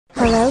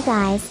Hello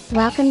guys,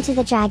 welcome to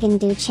the Dragon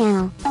Dude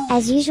channel.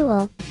 As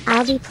usual,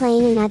 I'll be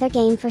playing another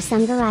game for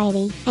some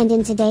variety, and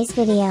in today's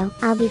video,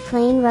 I'll be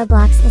playing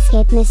Roblox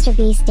Escape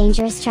MrBeast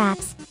Dangerous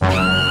Traps.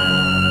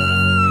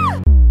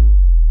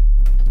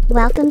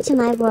 Welcome to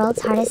my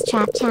world's hardest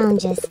trap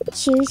challenges.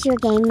 Choose your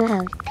game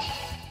mode.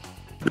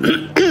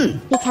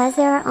 Because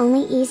there are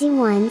only easy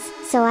ones,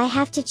 so I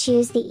have to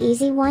choose the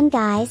easy one,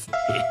 guys.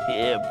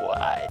 Yeah,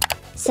 boy.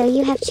 So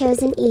you have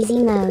chosen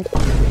easy mode.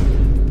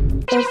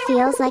 It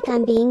feels like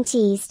I'm being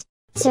teased.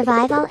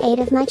 Survive all 8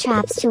 of my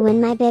traps to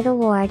win my big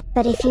award,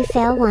 but if you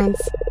fail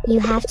once, you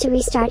have to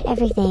restart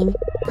everything.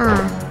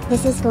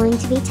 This is going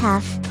to be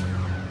tough.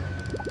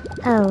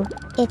 Oh,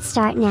 it's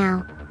start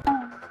now.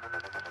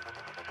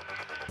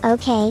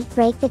 Okay,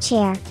 break the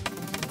chair.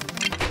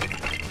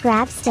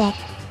 Grab stick.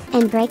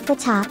 And break the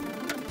top.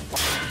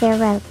 Their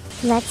rope.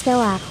 Let's go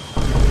up.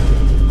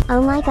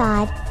 Oh my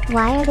god,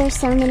 why are there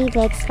so many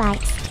big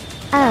spikes?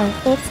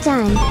 Oh, it's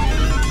done.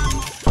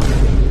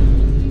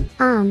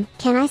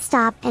 Can I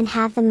stop and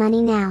have the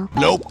money now?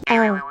 Nope.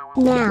 Oh,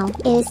 now,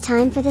 it is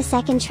time for the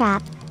second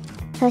trap.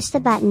 Push the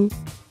button.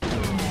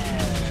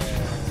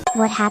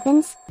 What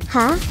happens?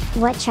 Huh?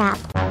 What trap?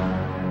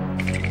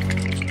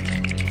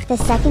 The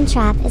second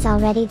trap is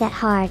already that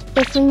hard.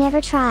 If we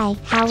never try,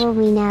 how will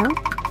we know?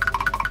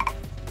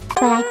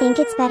 But I think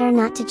it's better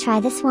not to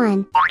try this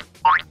one.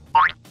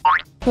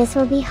 This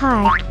will be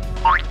hard.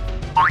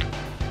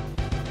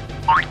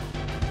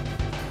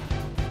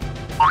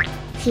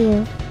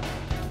 Phew.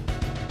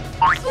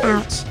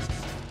 Ouch.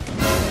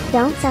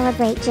 Don't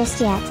celebrate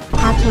just yet,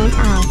 how can't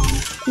I?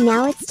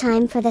 Now it's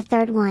time for the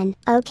third one.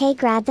 Okay,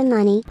 grab the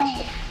money.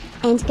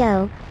 And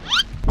go.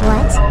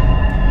 What?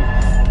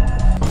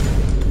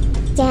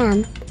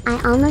 Damn,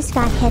 I almost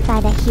got hit by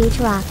that huge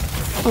rock.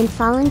 And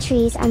fallen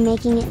trees are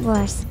making it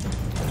worse.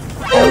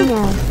 Oh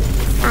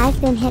no. I've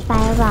been hit by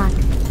a rock.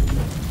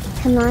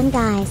 Come on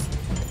guys.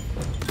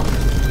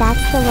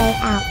 That's the way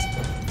out.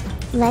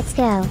 Let's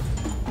go.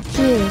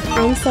 Phew,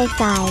 I'm safe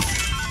guys.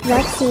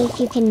 Let's see if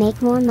you can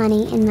make more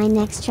money in my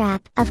next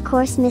trap. Of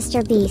course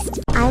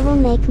MrBeast, I will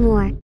make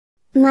more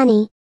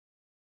money.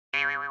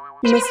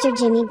 Mr.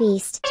 Jimmy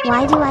Beast,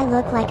 why do I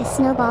look like a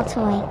snowball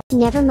toy?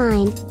 Never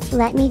mind,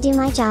 let me do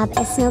my job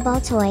as snowball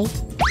toy.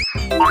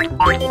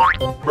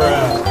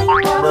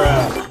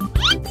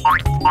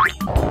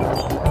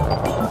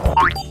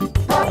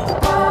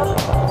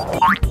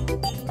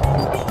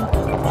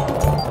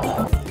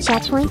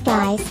 Checkpoint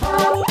guys.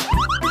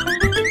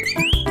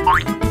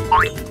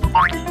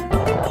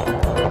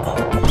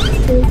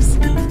 Oops.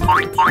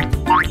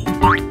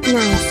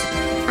 Nice.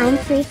 I'm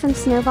free from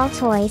snowball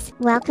toys.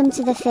 Welcome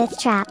to the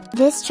 5th trap.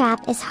 This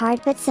trap is hard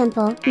but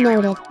simple.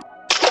 Noted.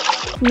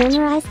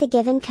 Memorize the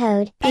given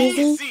code.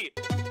 Easy.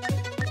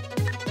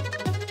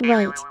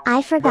 Wait,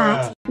 I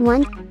forgot.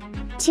 1,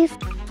 2,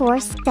 4,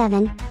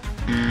 7.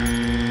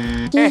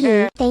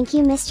 Hee. Thank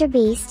you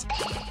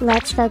MrBeast.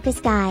 Let's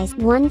focus guys.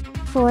 1,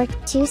 4,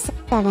 2,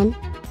 7.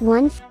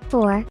 1,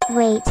 4.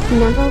 Wait,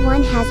 number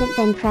 1 hasn't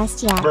been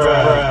pressed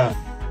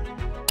yet.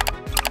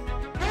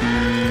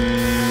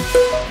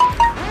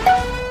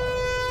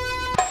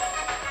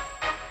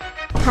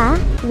 Huh?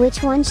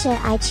 Which one should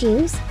I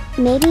choose?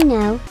 Maybe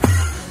no.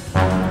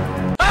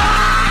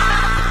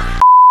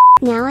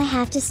 Now I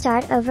have to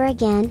start over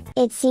again.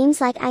 It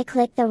seems like I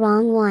clicked the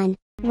wrong one.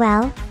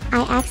 Well,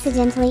 I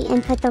accidentally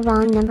input the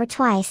wrong number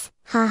twice.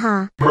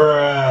 Haha.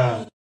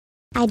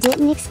 I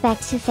didn't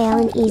expect to fail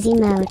in easy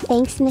mode.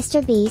 Thanks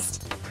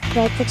MrBeast.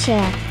 Break the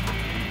chair.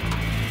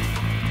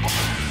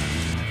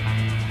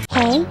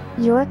 Hey,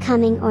 you're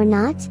coming or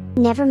not?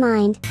 Never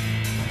mind.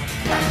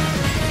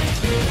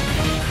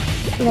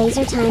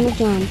 Laser time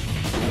again.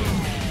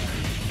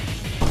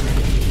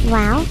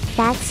 Wow,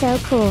 that's so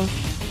cool.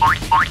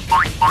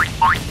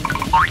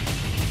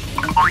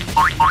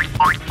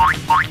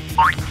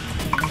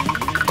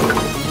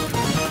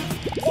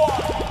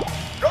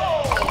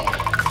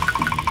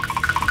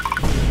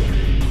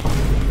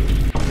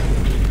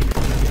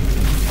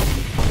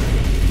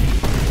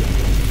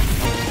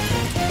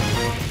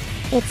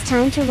 It's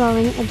time to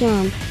rolling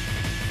again.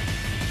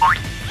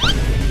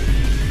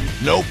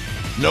 Nope.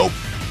 Nope.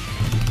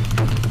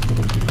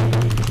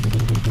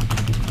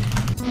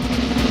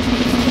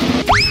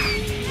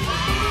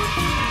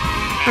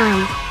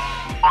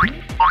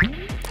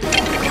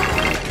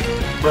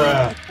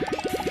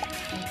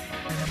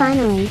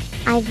 Finally,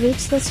 I've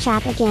reached this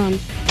trap again.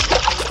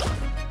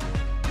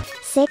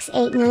 6,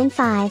 8, 9,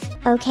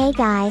 5. Okay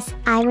guys,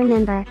 I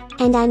remember,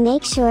 and I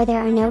make sure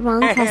there are no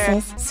wrong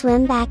presses.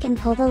 Swim back and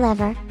pull the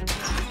lever.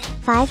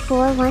 5,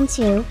 4, 1,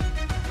 2.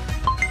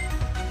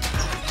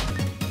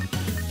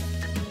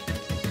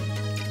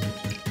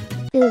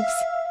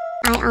 Oops.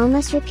 I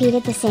almost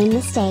repeated the same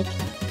mistake.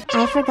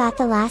 I forgot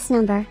the last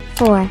number,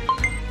 4.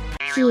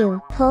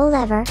 Phew, pull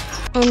lever,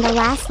 and the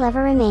last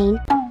lever remain.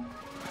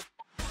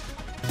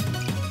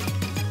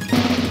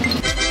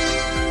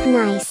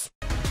 Nice.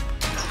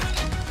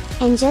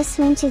 And just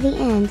swim to the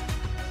end.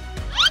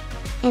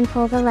 And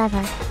pull the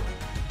lever.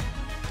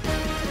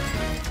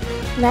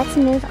 Let's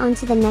move on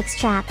to the next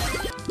trap.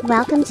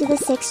 Welcome to the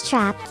 6th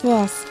trap.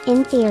 This,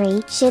 in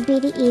theory, should be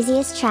the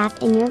easiest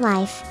trap in your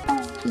life.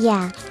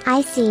 Yeah,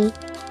 I see.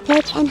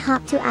 Pick and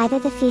hop to either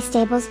the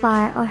Feastables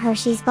bar or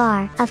Hershey's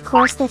bar. Of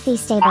course the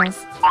Feastables.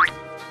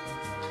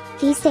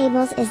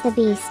 Feastables is the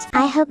beast.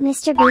 I hope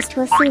MrBeast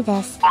will see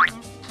this.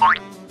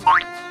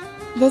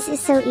 This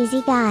is so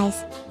easy,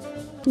 guys.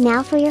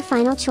 Now for your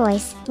final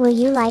choice, will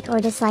you like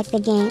or dislike the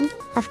game?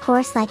 Of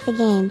course like the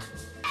game.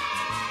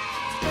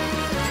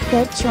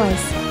 Good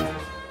choice.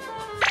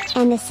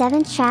 And the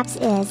 7th traps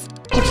is,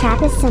 the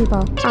trap is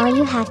simple, all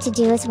you have to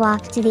do is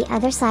walk to the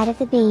other side of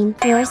the beam.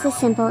 Where's the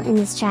simple in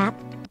this trap?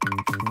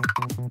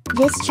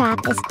 This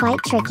trap is quite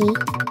tricky.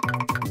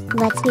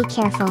 Let's be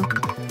careful.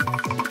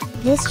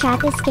 This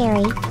trap is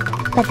scary,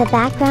 but the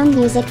background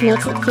music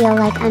makes it feel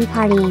like I'm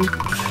partying.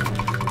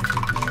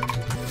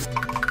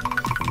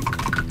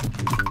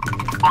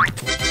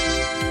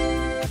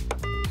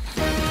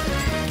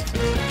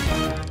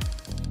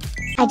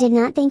 I did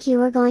not think you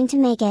were going to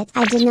make it.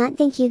 I did not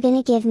think you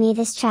gonna give me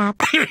this trap.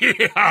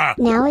 Yeah.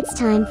 Now it's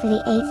time for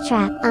the 8th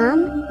trap.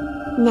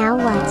 Now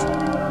what?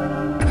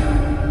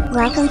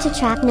 Welcome to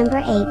trap number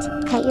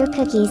 8. Cut your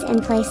cookies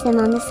and place them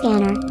on the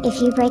scanner. If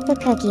you break the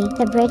cookie,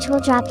 the bridge will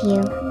drop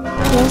you.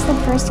 Here's the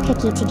first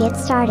cookie to get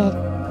started.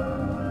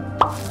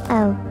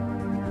 Oh.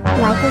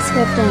 Like the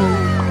Squid Game.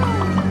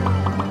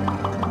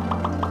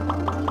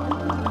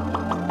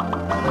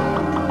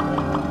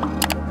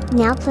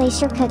 Now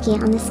place your cookie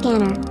on the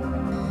scanner.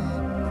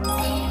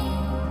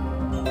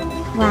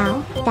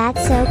 Wow,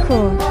 that's so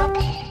cool.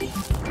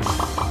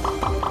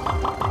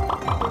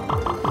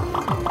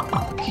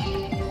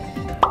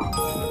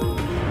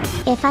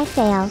 If I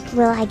fail,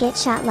 will I get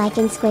shot like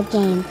in Squid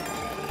Game?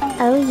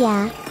 Oh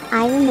yeah,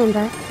 I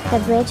remember, the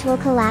bridge will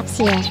collapse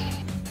here.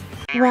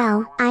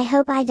 Well, I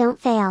hope I don't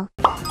fail.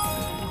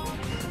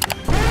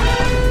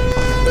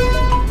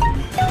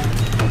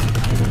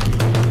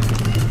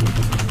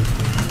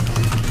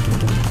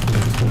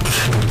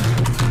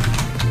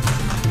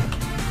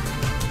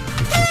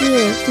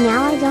 Phew,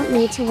 now I don't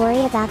need to worry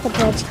about the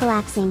bridge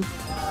collapsing.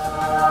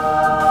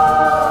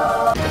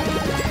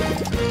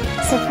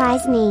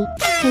 Surprise me!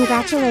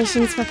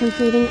 Congratulations for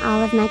completing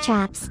all of my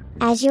traps.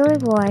 As your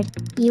reward,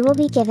 you will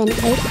be given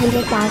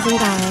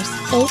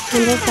 $800,000.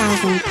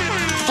 800,000.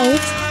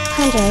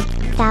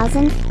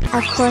 800,000,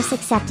 of course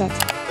accept it.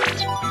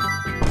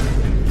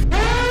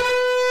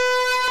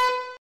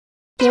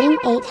 Getting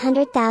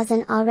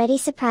 800,000 already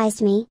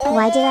surprised me.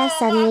 Why did I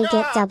suddenly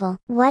get double?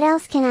 What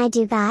else can I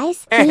do,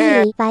 guys?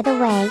 By the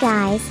way,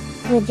 guys,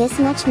 with this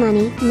much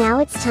money, now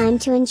it's time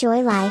to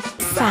enjoy life.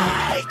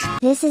 Psych.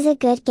 This is a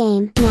good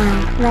game.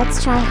 Now,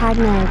 let's try hard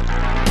mode.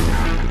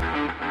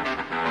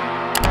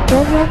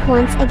 Good luck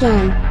once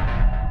again.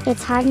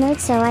 It's hard mode,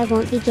 so I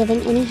won't be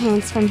giving any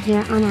hints from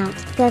here on out.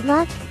 Good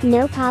luck?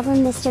 No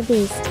problem,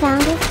 MrBeast.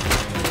 Found it?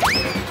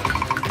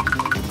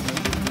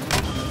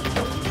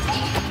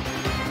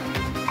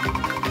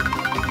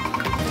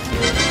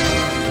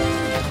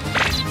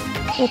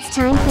 It's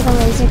time for the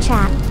laser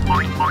trap.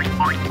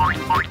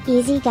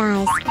 Easy,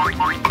 guys.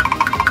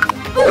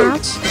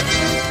 Ouch.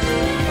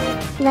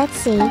 Let's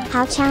see,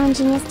 how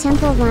challenging is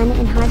Temple Run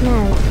in hard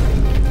mode?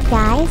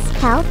 Guys,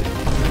 help!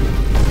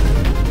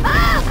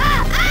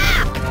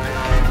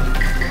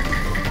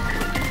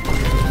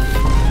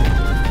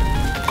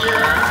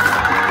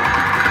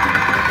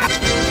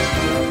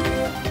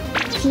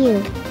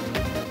 Phew.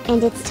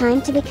 And it's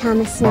time to become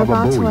a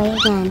snowball toy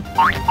again.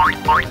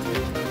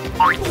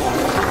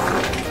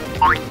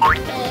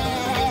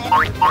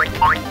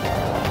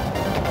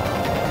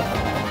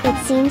 It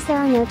seems there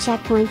are no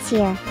checkpoints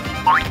here.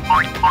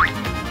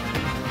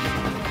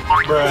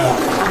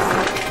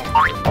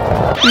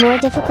 More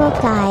difficult,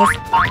 guys.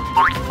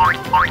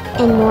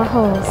 And more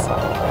holes.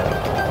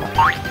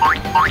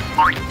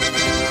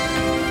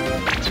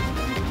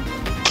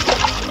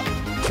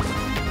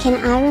 Can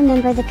I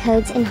remember the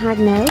codes in hard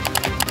mode?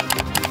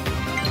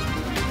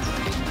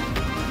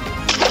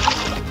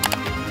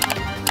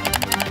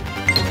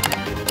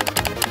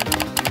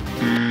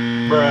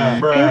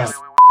 Oops.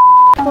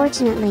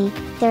 Fortunately,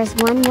 there's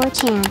one more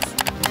chance.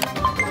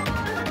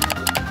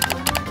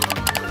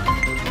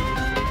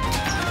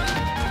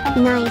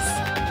 Nice.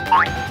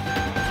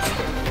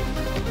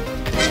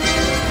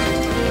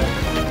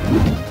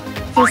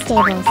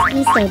 Feastables.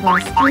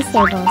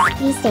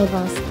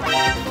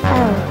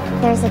 Oh,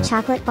 there's a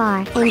chocolate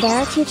bar, and there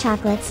are 2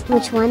 chocolates.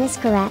 Which one is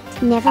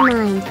correct? Never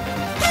mind.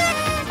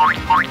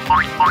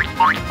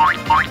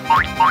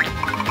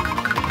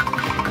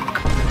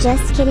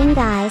 Just kidding,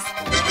 guys.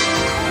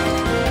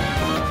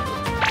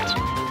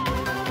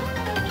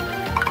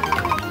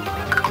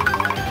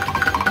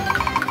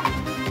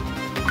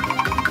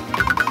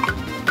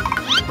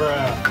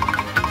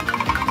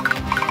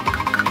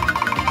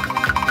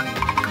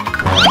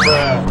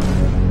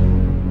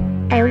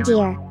 Oh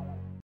dear.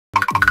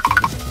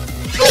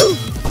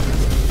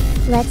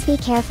 Let's be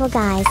careful,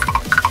 guys.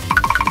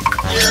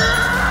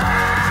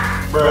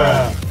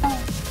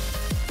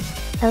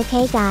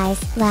 Okay,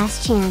 guys,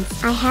 last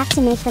chance. I have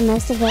to make the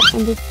most of it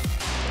and be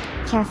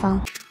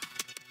careful.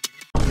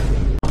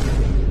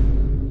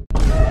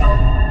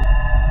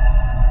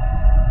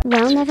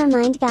 Well, never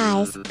mind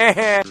guys.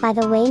 By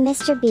the way,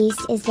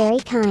 MrBeast is very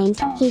kind,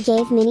 he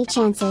gave many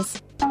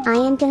chances. I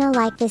am gonna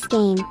like this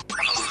game.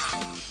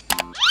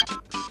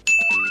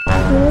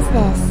 Who is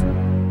this?